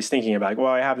not everybody's thinking about. Like,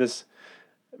 well, I have this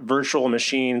virtual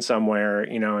machine somewhere,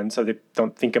 and so they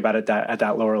don't think about it at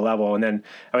that lower level. And then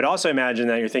I would also imagine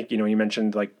that you're thinking, you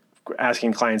mentioned like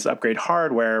asking clients to upgrade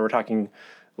hardware. We're talking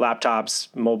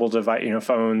laptops, mobile device,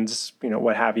 phones,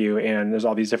 what have you. And there's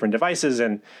all these different devices.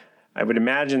 And I would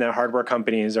imagine that hardware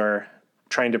companies are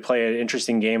trying to play an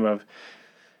interesting game of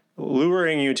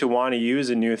luring you to want to use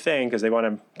a new thing because they want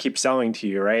to keep selling to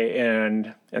you, right?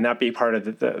 And that be part of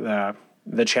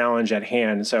the challenge at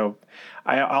hand. So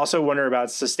I also wonder about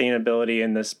sustainability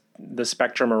and the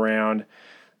spectrum around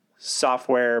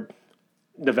software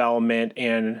development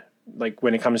and like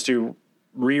when it comes to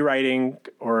rewriting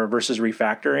or versus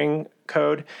refactoring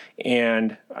code.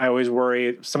 And I always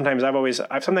worry, sometimes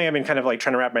something I've been kind of like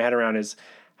trying to wrap my head around is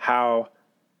how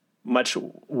much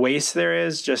waste there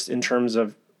is just in terms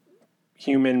of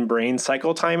human brain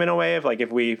cycle time in a way of like,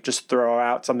 if we just throw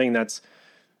out something that's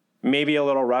maybe a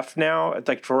little rough now,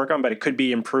 like to work on, but it could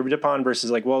be improved upon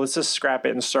versus like, well, let's just scrap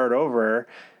it and start over.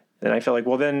 Then I feel like,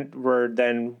 well, then we're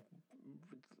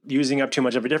using up too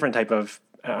much of a different type of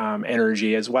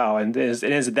energy as well. And is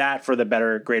that for the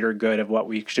better, greater good of what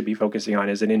we should be focusing on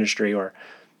as an industry or?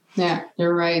 Yeah,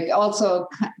 you're right. Also,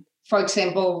 for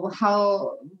example,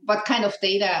 what kind of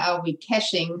data are we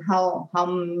caching? How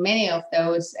many of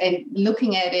those? And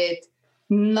looking at it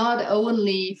not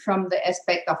only from the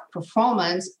aspect of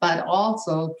performance, but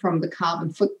also from the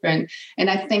carbon footprint.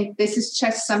 And I think this is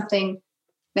just something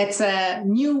that's a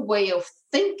new way of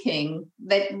thinking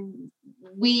that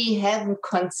we haven't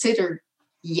considered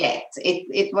yet.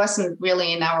 It wasn't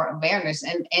really in our awareness.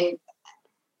 And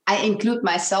I include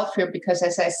myself here because,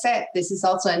 as I said, this is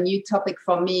also a new topic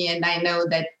for me. And I know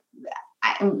that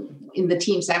in the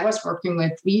teams I was working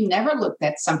with, we never looked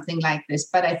at something like this.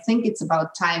 But I think it's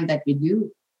about time that we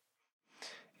do.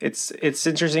 It's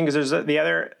interesting because there's the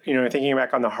other, thinking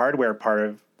back on the hardware part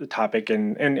of the topic,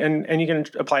 and you can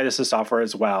apply this to software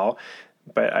as well.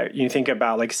 But you think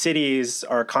about like cities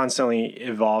are constantly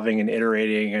evolving and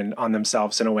iterating and on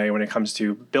themselves in a way when it comes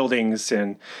to buildings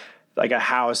and like a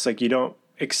house. Like you don't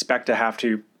expect to have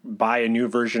to buy a new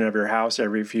version of your house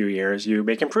every few years. You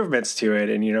make improvements to it,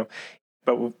 and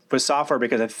but with software,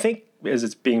 because I think as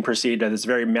it's being perceived as this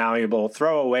very malleable,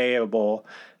 throwawayable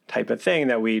type of thing,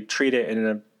 that we treat it in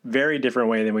a very different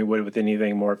way than we would with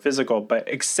anything more physical, but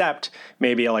except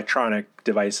maybe electronic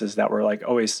devices that we're like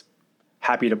always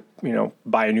happy to,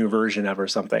 buy a new version of or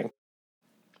something.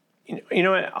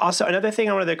 Also another thing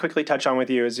I wanted to quickly touch on with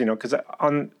you is, because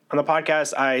on the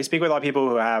podcast, I speak with a lot of people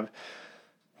who have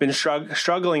been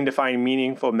struggling to find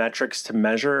meaningful metrics to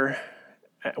measure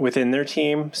within their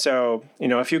team. So,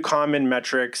 a few common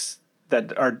metrics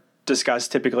that are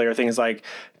discussed typically are things like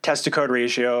test to code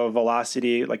ratio,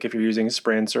 velocity, like if you're using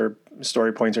sprints or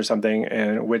story points or something,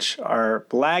 and which are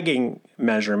lagging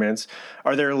measurements.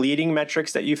 Are there leading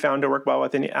metrics that you found to work well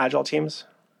within agile teams?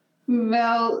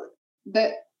 Well,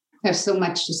 there's so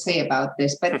much to say about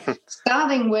this, but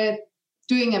starting with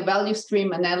doing a value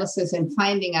stream analysis and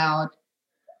finding out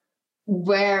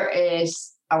where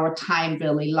is our time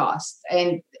really lost.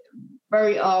 And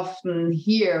very often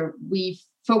here we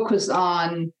focus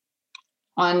on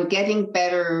getting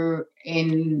better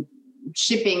in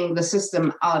shipping the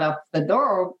system out of the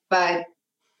door, but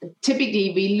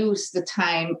typically we lose the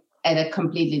time at a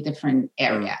completely different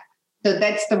area. So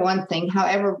that's the one thing.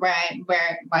 However, why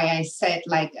I said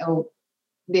like,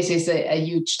 this is a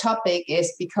huge topic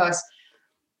is because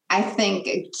I think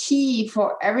a key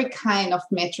for every kind of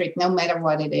metric, no matter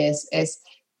what it is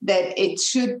that it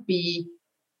should be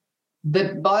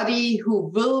the body who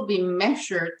will be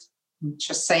measured. I'm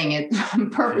just saying it on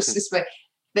purpose, but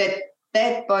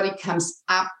that body comes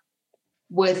up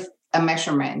with a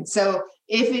measurement. So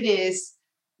if it is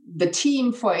the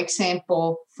team, for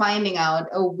example, finding out,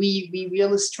 we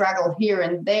really struggle here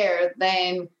and there,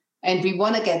 and we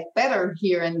want to get better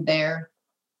here and there.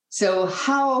 So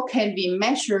how can we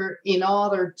measure in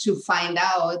order to find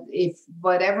out if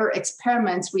whatever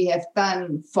experiments we have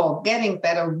done for getting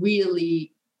better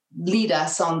really lead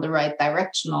us on the right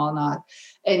direction or not?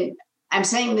 And I'm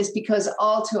saying this because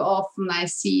all too often I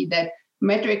see that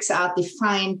metrics are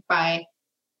defined by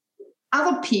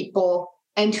other people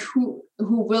and who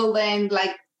will then,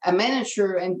 like a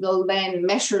manager, and will then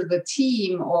measure the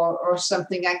team or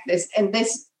something like this. And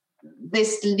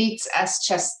this leads us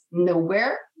just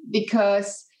nowhere,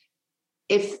 because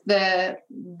if the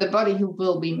body who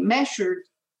will be measured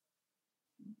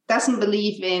doesn't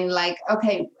believe in like,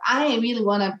 okay, I really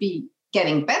want to be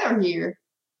getting better here,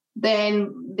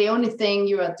 then the only thing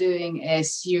you are doing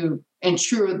is you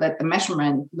ensure that the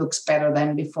measurement looks better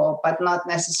than before, but not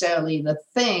necessarily the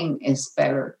thing is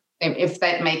better, if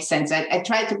that makes sense. I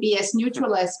try to be as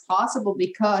neutral as possible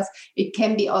because it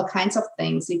can be all kinds of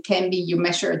things. It can be you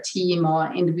measure a team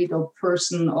or individual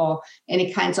person or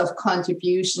any kinds of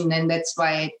contribution. And that's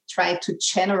why I try to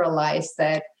generalize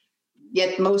that.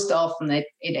 Yet most often it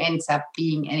ends up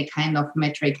being any kind of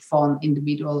metric for an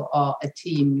individual or a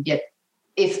team. Yet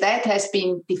if that has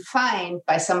been defined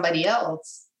by somebody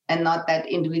else and not that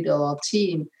individual or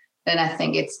team, then I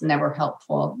think it's never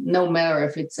helpful, no matter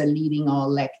if it's a leading or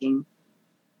lacking.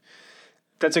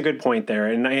 That's a good point there.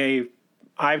 And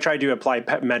I've tried to apply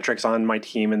metrics on my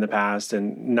team in the past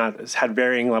and not had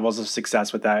varying levels of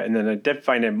success with that. And then I did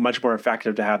find it much more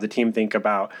effective to have the team think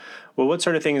about, well, what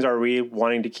sort of things are we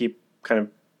wanting to keep kind of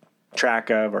track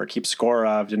of or keep score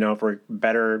of to know if we're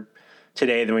better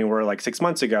today than we were like 6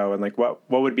 months ago, and like what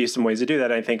would be some ways to do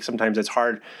that. I think sometimes it's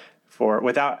hard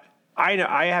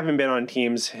I haven't been on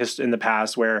teams in the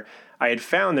past where I had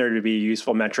found there to be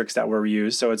useful metrics that were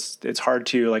used. So it's hard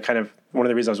to like kind of, one of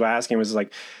the reasons I was asking was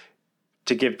like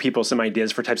to give people some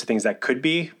ideas for types of things that could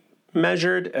be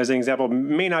measured. As an example,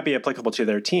 may not be applicable to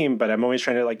their team, but I'm always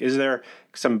trying to like, is there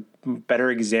some better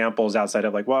examples outside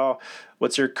of like, well,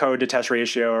 what's your code to test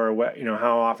ratio, or what,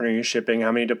 how often are you shipping,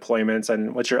 how many deployments,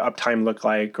 and what's your uptime look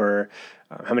like, or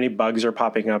how many bugs are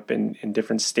popping up in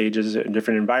different stages, in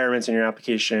different environments in your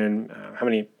application, how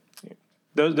many,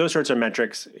 those sorts of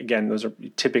metrics. Again, those are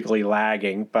typically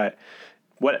lagging, but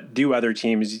what do other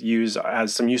teams use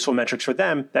as some useful metrics for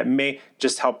them that may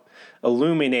just help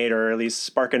illuminate or at least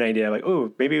spark an idea like,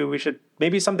 oh,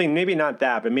 maybe something, maybe not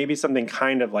that, but maybe something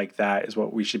kind of like that is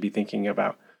what we should be thinking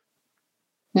about.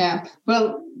 Yeah.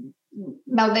 Well,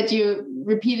 now that you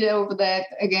repeated over that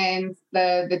again,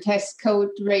 the test code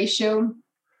ratio,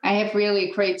 I have really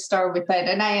a great story with that.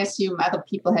 And I assume other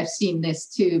people have seen this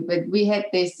too, but we had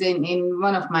this in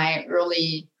one of my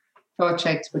early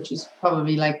projects, which is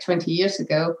probably like 20 years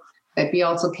ago, that we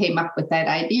also came up with that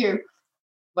idea.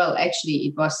 Well, actually,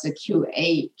 it was the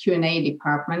Q&A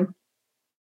department.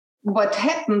 What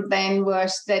happened then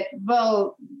was that,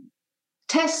 well,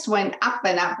 tests went up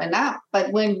and up and up,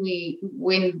 but when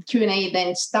Q&A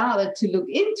then started to look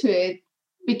into it,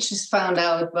 we just found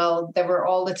out, well, there were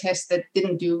all the tests that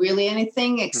didn't do really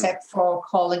anything except for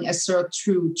calling assert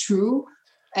true.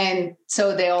 And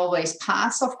so they always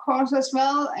pass, of course, as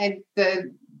well. And,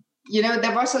 there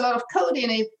was a lot of code in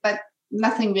it, but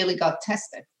nothing really got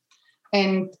tested.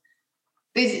 And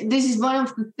this is one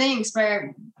of the things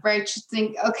where I just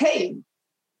think, okay,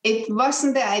 it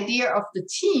wasn't the idea of the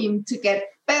team to get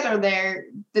better there.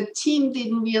 The team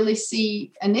didn't really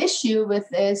see an issue with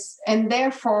this. And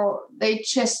therefore, they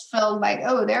just felt like,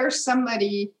 oh, there's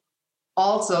somebody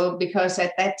also, because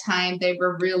at that time they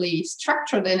were really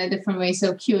structured in a different way.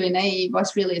 So Q&A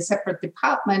was really a separate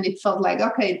department. It felt like,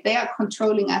 okay, they are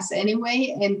controlling us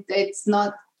anyway. And it's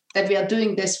not that we are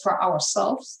doing this for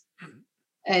ourselves.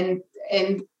 And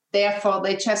therefore,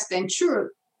 they just ensured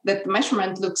that the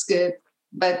measurement looks good,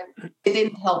 but it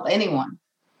didn't help anyone.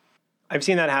 I've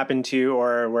seen that happen too,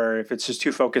 or where if it's just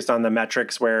too focused on the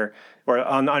metrics where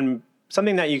on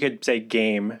something that you could say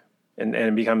game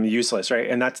and become useless, right?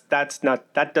 And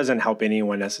that doesn't help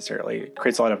anyone necessarily. It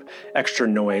creates a lot of extra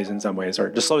noise in some ways, or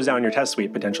just slows down your test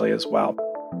suite potentially as well.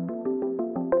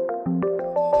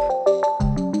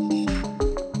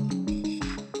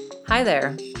 Hi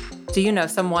there. Do you know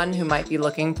someone who might be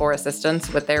looking for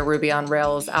assistance with their Ruby on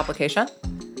Rails application?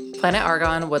 Planet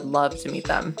Argonne would love to meet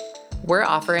them. We're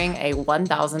offering a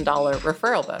 $1,000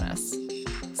 referral bonus.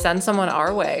 Send someone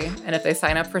our way, and if they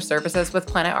sign up for services with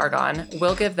Planet Argonne,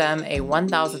 we'll give them a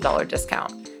 $1,000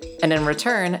 discount. And in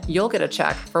return, you'll get a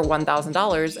check for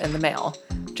 $1,000 in the mail,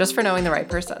 just for knowing the right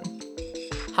person.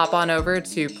 Hop on over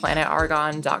to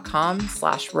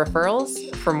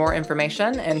planetargonne.com/referrals for more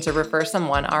information and to refer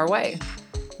someone our way.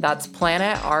 That's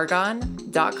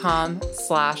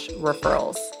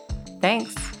planetargonne.com/referrals.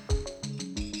 Thanks.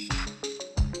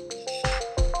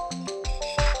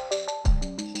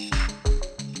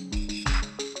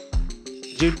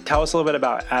 Could you tell us a little bit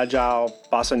about Agile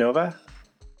Bossa Nova?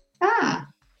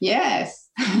 Yes.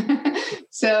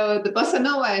 So the Bossa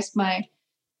Nova is my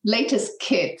latest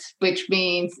kit, which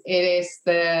means it is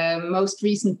the most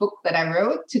recent book that I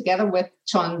wrote together with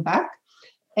John Buck.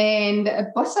 And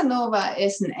Bossa Nova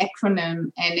is an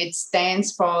acronym, and it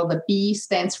stands for, the B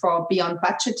stands for Beyond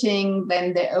Budgeting,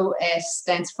 then the OS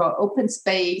stands for Open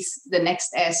Space, the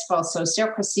next S for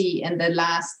Sociocracy, and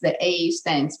the A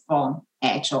stands for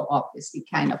Agile, obviously,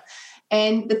 kind of.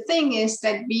 And the thing is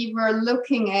that we were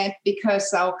looking at,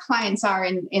 because our clients are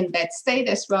in that state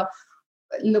as well,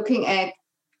 looking at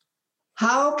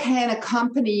how can a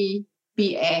company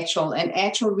be agile, and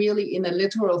agile really in a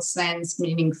literal sense,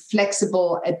 meaning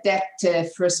flexible,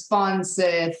 adaptive,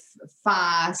 responsive,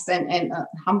 fast, and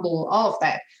humble, all of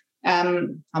that.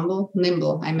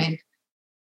 Nimble, I meant.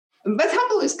 But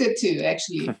humble is good too,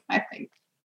 actually, I think.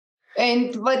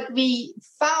 And what we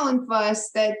found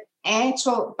was that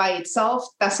agile by itself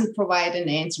doesn't provide an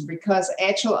answer, because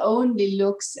agile only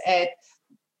looks at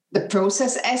the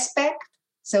process aspect.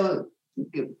 So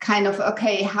kind of,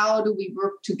 okay, how do we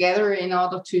work together in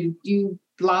order to do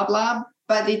blah, blah,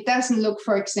 but it doesn't look,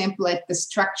 for example, at the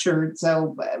structure.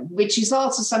 So, which is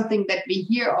also something that we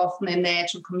hear often in the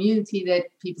Agile community, that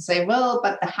people say, well,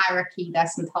 but the hierarchy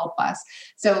doesn't help us.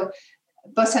 So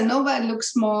Bossa Nova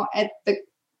looks more at the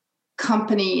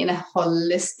company in a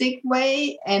holistic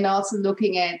way, and also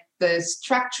looking at the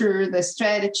structure, the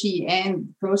strategy,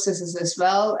 and processes as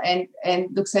well, and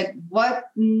looks at what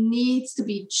needs to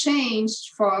be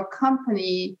changed for a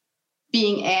company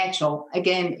being agile,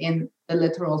 again, in the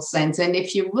literal sense. And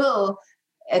if you will,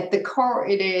 at the core,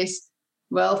 it is,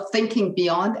 well, thinking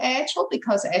beyond agile,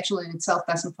 because agile in itself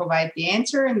doesn't provide the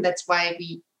answer, and that's why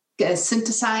we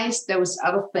synthesize those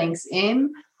other things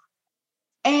in.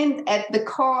 And at the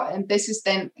core, and this is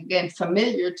then, again,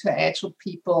 familiar to agile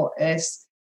people, is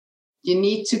you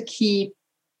need to keep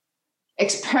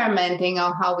experimenting,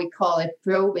 or how we call it,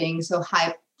 probing, so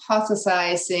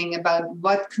hypothesizing about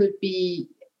what could be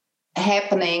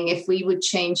happening if we would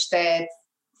change that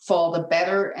for the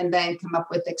better, and then come up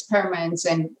with experiments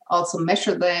and also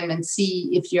measure them and see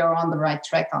if you're on the right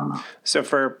track or not. So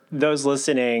for those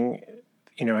listening,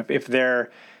 if they're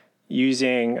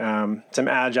using some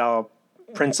agile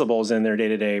principles in their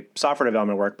day-to-day software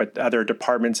development work, but other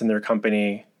departments in their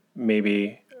company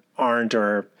maybe aren't,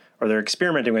 or they're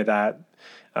experimenting with that,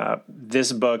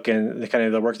 this book and the kind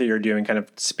of the work that you're doing kind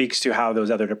of speaks to how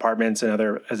those other departments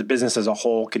and as a business as a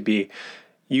whole could be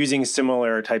using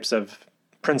similar types of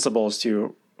principles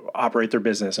to operate their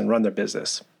business and run their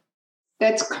business.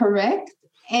 That's correct.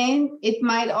 And it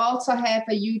might also have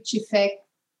a huge effect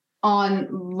on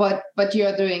what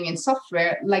you're doing in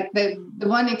software. Like the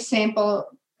one example,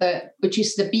 which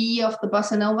is the B of the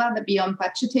Bossa Nova, the beyond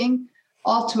budgeting.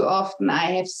 All too often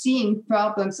I have seen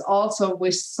problems also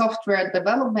with software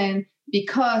development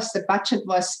because the budget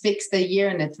was fixed a year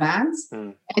in advance.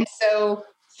 And so,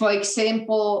 for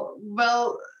example,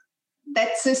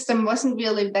 that system wasn't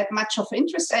really that much of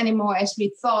interest anymore as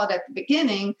we thought at the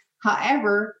beginning.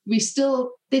 However, we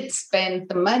still did spend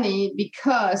the money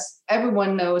because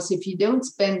everyone knows if you don't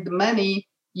spend the money,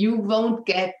 you won't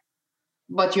get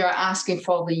what you're asking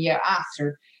for the year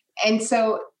after. And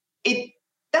so it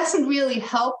doesn't really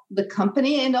help the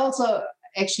company, and also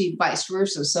actually vice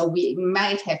versa. So we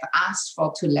might have asked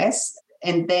for too less,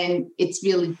 and then it's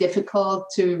really difficult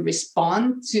to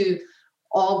respond to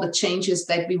all the changes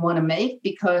that we want to make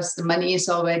because the money is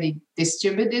already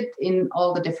distributed in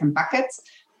all the different buckets.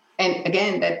 And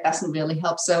again, that doesn't really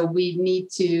help. So we need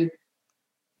to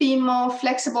be more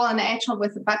flexible and agile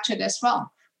with the budget as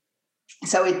well.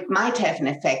 So it might have an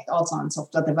effect also on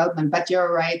software development, but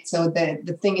you're right. So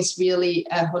the thing is really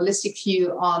a holistic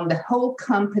view on the whole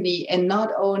company and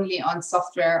not only on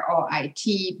software or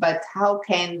IT, but how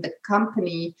can the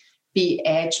company be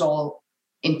agile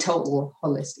in total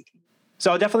holistically.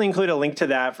 So I'll definitely include a link to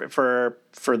that for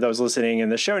those listening in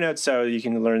the show notes, so you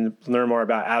can learn more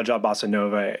about Agile Bossa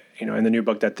Nova, in the new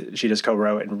book that she just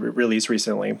co-wrote and released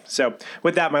recently. So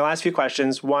with that, my last few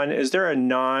questions. One, is there a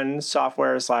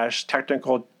non-software /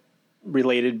 technical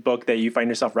related book that you find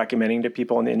yourself recommending to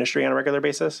people in the industry on a regular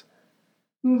basis?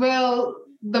 Well,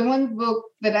 the one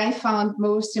book that I found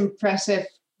most impressive,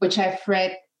 which I've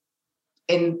read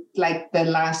in like the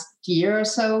last year or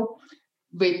so,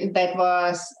 that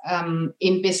was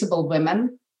Invisible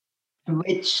Women,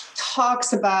 which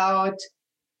talks about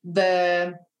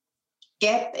the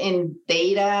gap in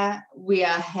data we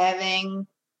are having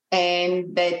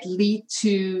and that lead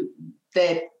to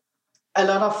that a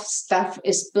lot of stuff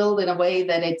is built in a way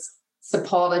that it's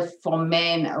supportive for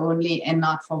men only and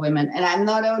not for women. And I'm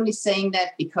not only saying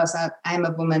that because I'm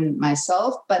a woman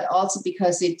myself, but also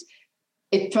because it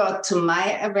brought to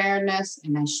my awareness,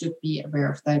 and I should be aware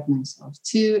of that myself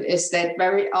too, is that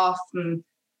very often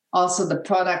also the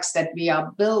products that we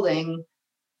are building,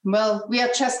 we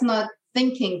are just not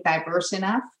thinking diverse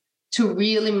enough to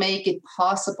really make it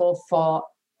possible for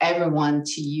everyone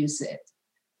to use it.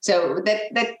 So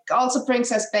that also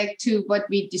brings us back to what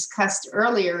we discussed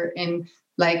earlier in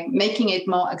like making it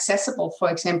more accessible.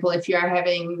 For example, if you are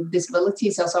having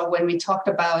disabilities, also when we talked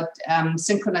about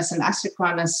synchronous and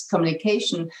asynchronous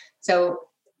communication. So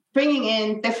bringing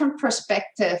in different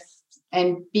perspectives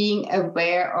and being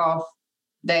aware of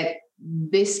that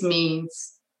this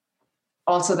means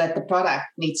also that the product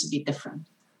needs to be different.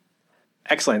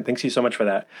 Excellent. Thanks you so much for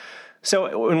that.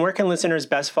 So where can listeners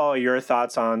best follow your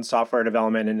thoughts on software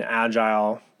development and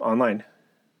Agile online?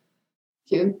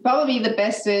 Probably the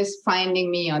best is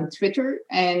finding me on Twitter,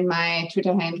 and my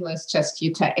Twitter handle is just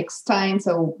Jutta Eckstein,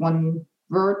 so one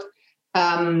word.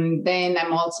 Then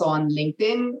I'm also on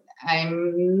LinkedIn.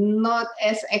 I'm not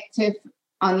as active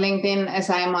on LinkedIn as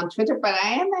I am on Twitter, but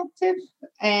I am active.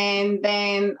 And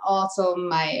then also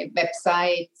my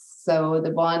website. So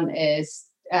the one is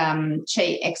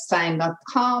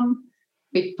jeckstein.com.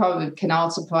 We probably can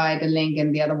also provide a link,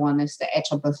 and the other one is the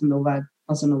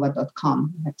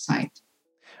agilebossanova.com website.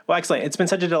 Well, excellent. It's been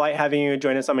such a delight having you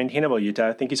join us on Maintainable,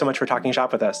 Jutta. Thank you so much for talking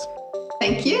shop with us.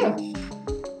 Thank you.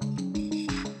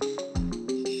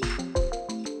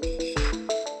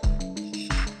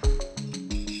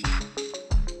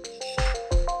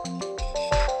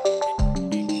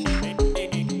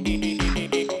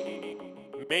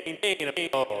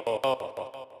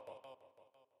 Maintainable.